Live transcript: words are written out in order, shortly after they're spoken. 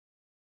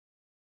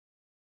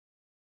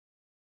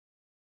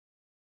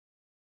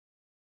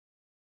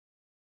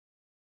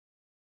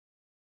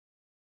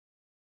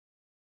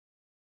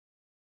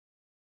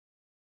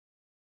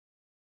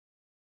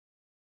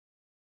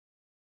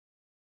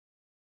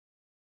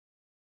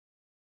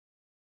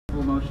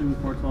Ocean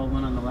 412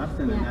 one on the left,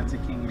 and then that's a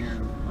King Air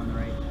on the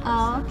right.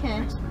 Oh,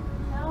 okay.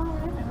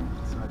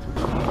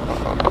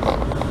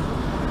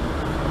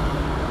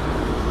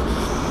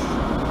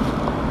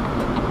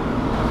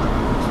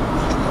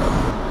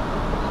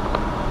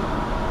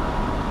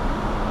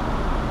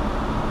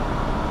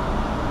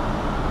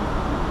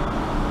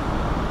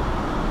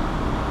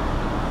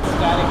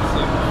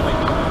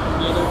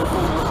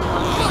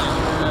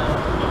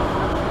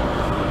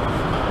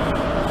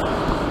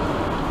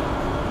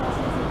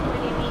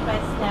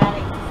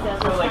 So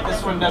that's what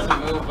this one doesn't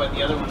move, but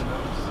the other one moves.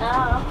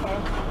 Oh, okay.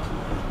 I'm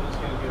just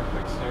going to do a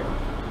quick start.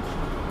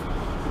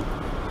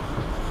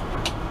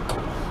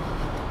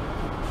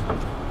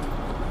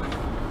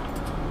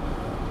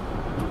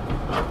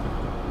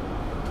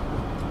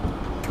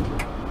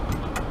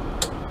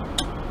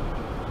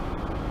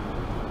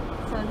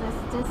 So does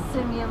this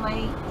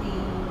simulate the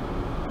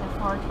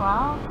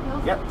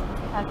 412? Yep.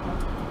 Okay.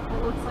 It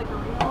looks like a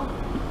real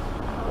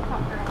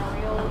helicopter and a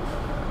real.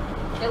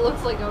 It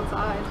looks like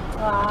outside.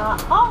 Wow.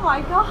 Oh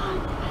my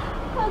god.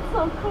 That's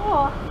so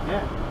cool.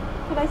 Yeah.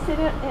 Could I sit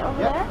it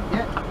over there?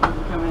 Yeah. You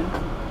can come in.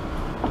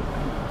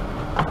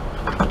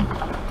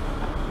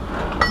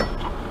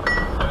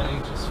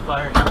 Everything's just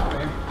firing up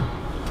there.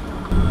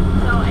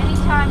 So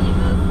anytime you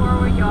move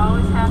forward, you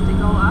always have to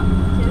go up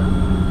too?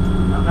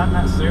 No, not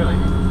necessarily.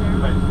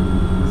 But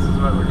this is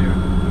what we're doing.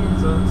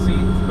 Yeah. So see,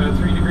 it's about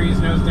 3 degrees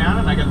nose down,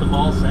 and I got the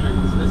ball centered.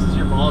 So this is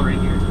your ball right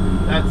here.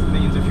 That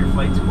means if your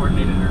flight's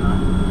coordinated or not.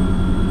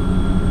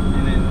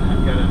 And then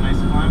I've got a nice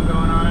climb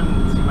going on.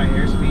 See my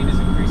airspeed is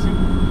increasing.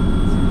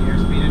 See the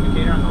airspeed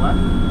indicator on the left?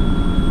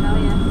 Oh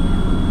yes.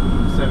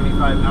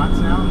 75 knots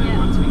now, and then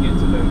once we get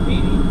to about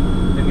 80,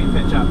 then we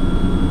pitch up.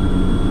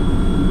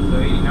 So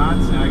 80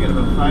 knots, now I got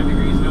about 5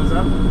 degrees nose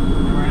up,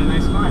 and we're in a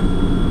nice climb.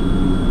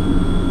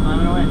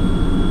 Climbing away.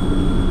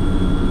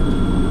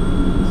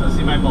 So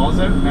see my ball's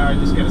out? Now I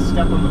just got to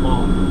step on the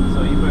ball.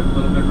 So you put a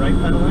little bit right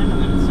pedal in, and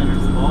then it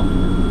centers the ball.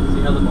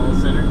 See how the ball is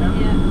centered now?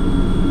 Yeah.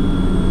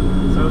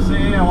 So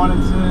say I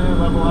wanted to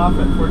level off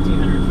at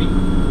 1,400 feet.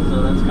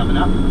 So that's coming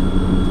up.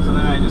 So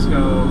then I just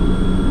go,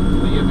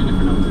 well, you have a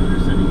different altimeter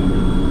setting.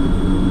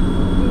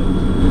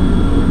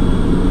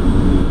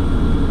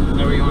 Is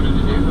that what you wanted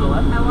to do? Go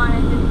left? I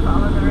wanted to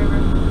follow the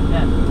river.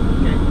 Yeah.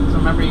 Okay. So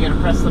remember, you got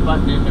to press the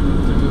button in to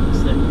move the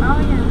stick. Oh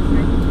yeah, that's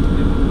right.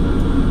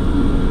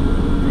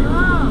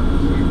 Whoa.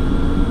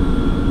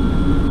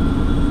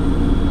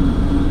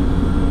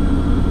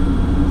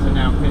 So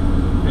now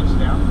pitch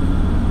down.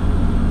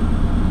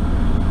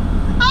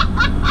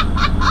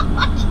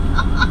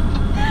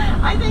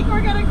 I think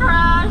we're gonna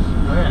crash.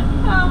 Oh yeah.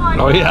 Oh my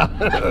god. Oh yeah.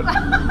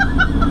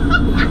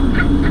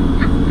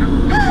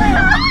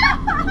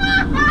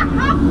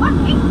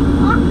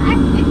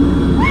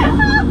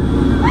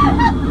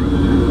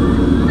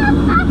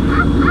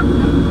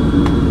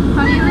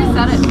 How do you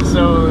reset it?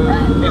 So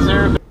is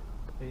there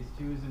phase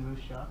 2 is in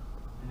Moose Shop,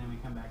 and then we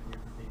come back here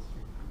for phase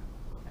 3.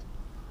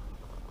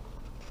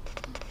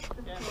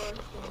 Okay.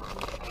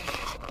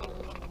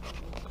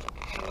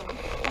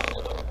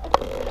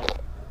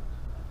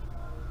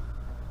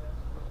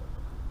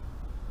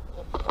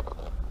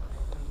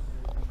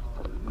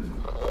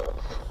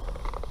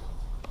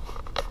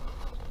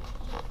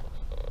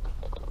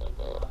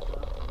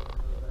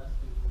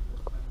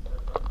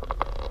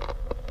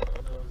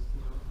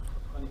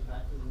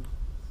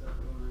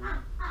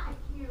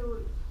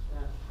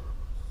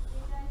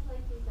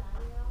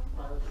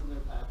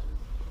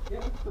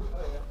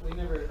 We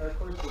never, our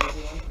course did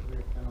everyone because we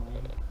were kind of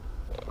lame.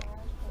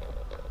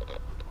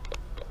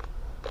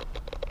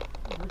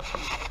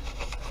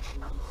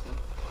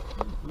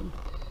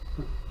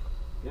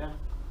 Yeah.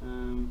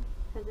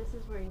 So this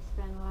is where you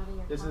spend a lot of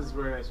your This is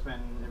where I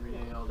spend every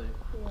day, all day.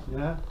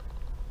 Yeah.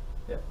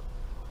 Yeah.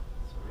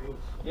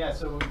 Yeah,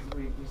 so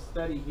we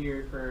study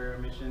here for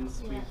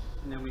missions, Yeah.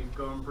 and then we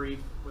go and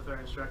brief with our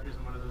instructors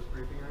in one of those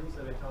briefing rooms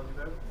that I told you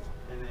about,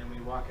 and then we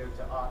walk out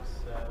to Ox,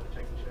 which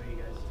I can show you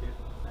guys too.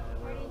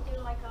 Where do you do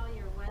like all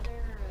your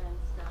weather and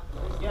stuff?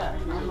 Yeah,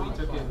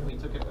 we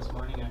took it this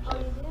morning Oh,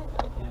 actually. you did?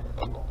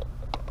 Yeah.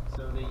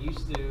 So they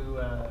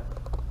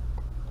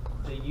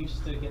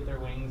used to get their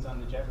wings on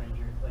the Jet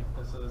Ranger, like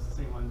so that's the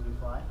same ones we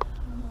fly.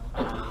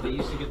 They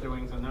used to get their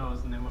wings on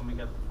those, and then when we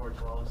got the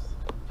 412s,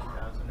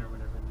 2000 or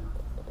whatever, now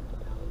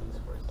the wings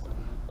course is on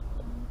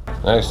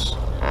that. Nice.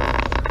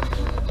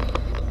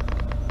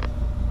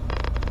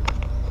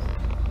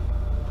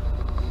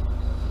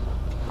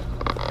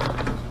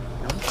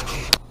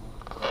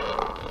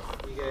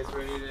 You guys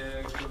ready to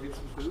go get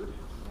some food?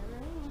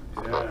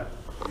 Yeah.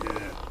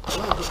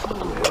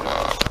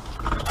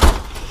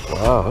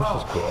 Wow, this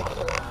is cool.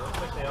 Looks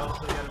like they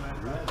also got them in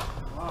red.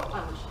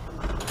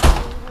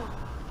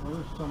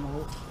 There's some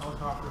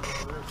Helicopters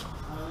over there.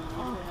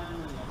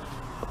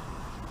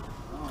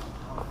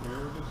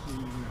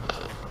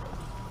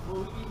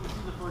 Well, we can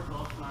see the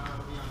 412 tomorrow.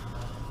 It'll be on the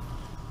side.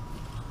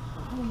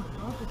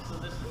 So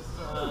this is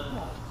the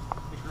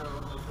Crow,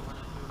 like the one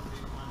and two,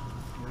 phase 1.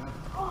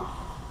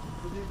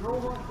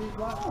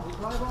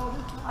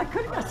 I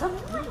could have got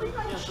something really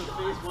nice. Yeah, so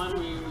phase always one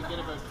we get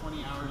about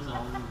 20 hours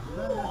of.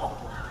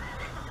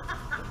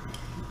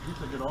 You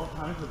should get all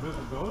kinds of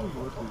visibility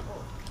with these.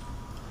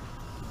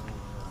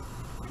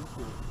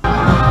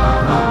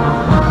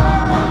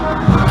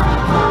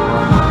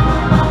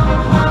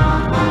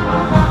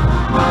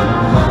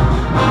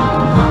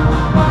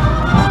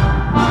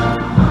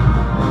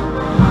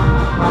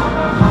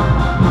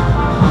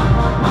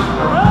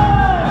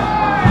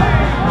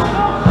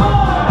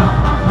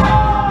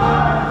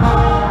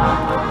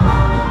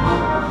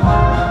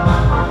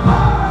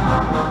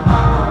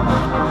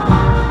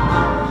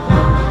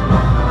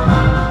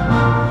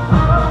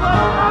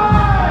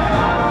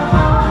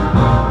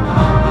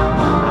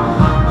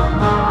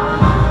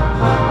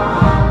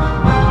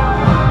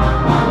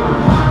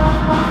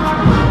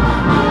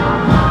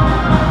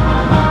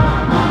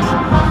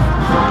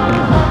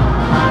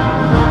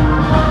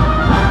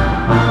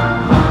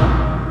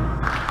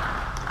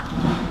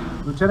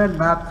 Lieutenant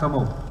Matt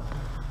Comeau.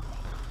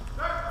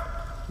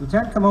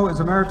 Lieutenant Comeau is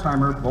a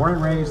maritimer born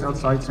and raised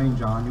outside St.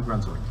 John, New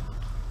Brunswick.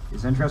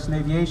 His interest in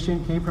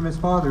aviation came from his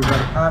father, who had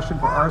a passion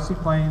for RC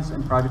planes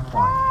and private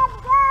flying.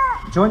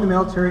 He joined the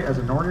military as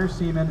an ordinary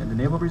seaman in the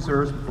Naval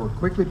Reserves before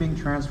quickly being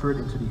transferred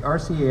into the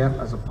RCAF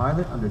as a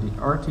pilot under the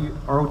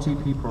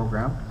ROTP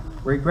program,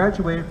 where he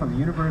graduated from the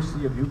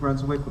University of New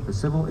Brunswick with a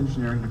civil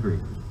engineering degree.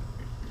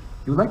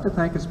 He would like to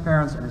thank his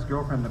parents and his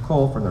girlfriend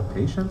Nicole for their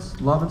patience,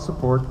 love, and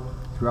support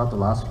throughout the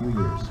last few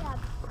years.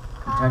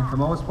 Lieutenant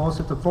Comeau is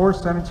posted to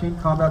 417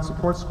 Combat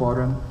Support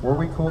Squadron,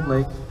 Warwick Cold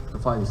Lake, to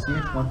fly the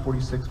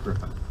CH-146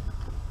 Griffin.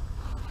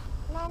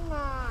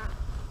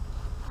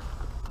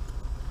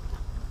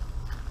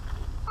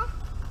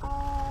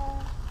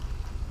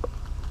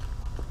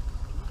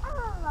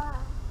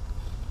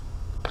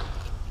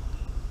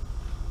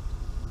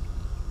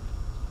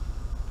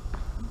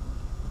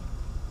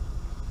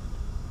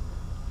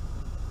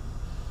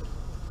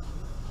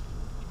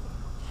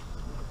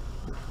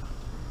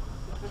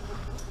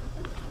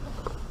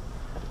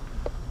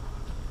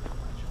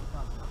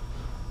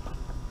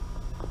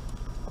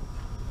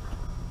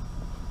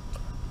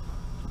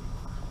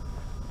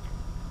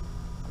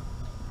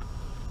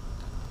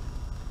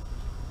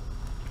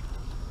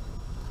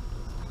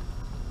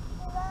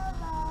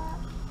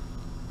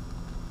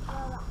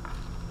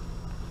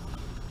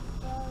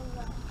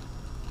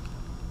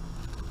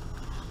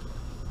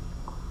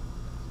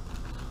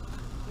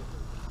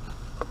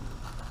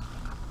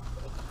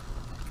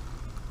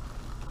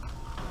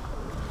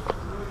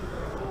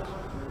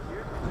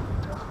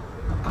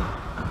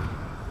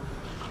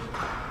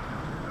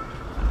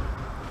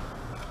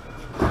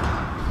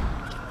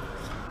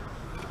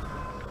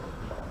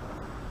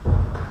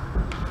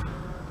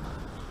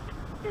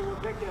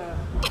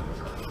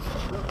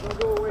 Don't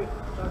go away.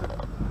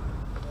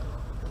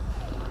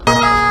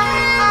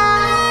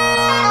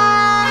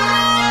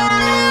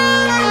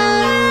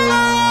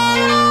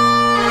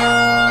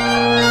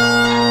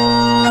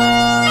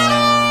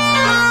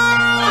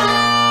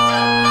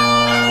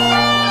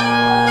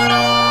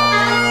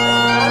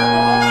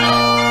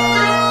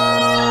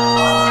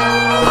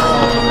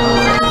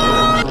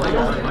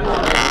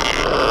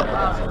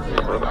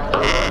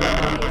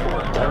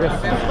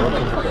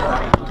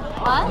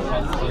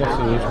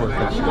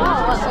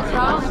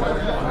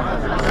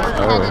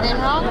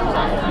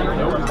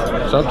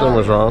 Something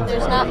was wrong.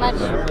 There's not much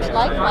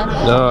light on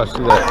it. No, I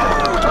see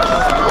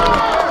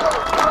that.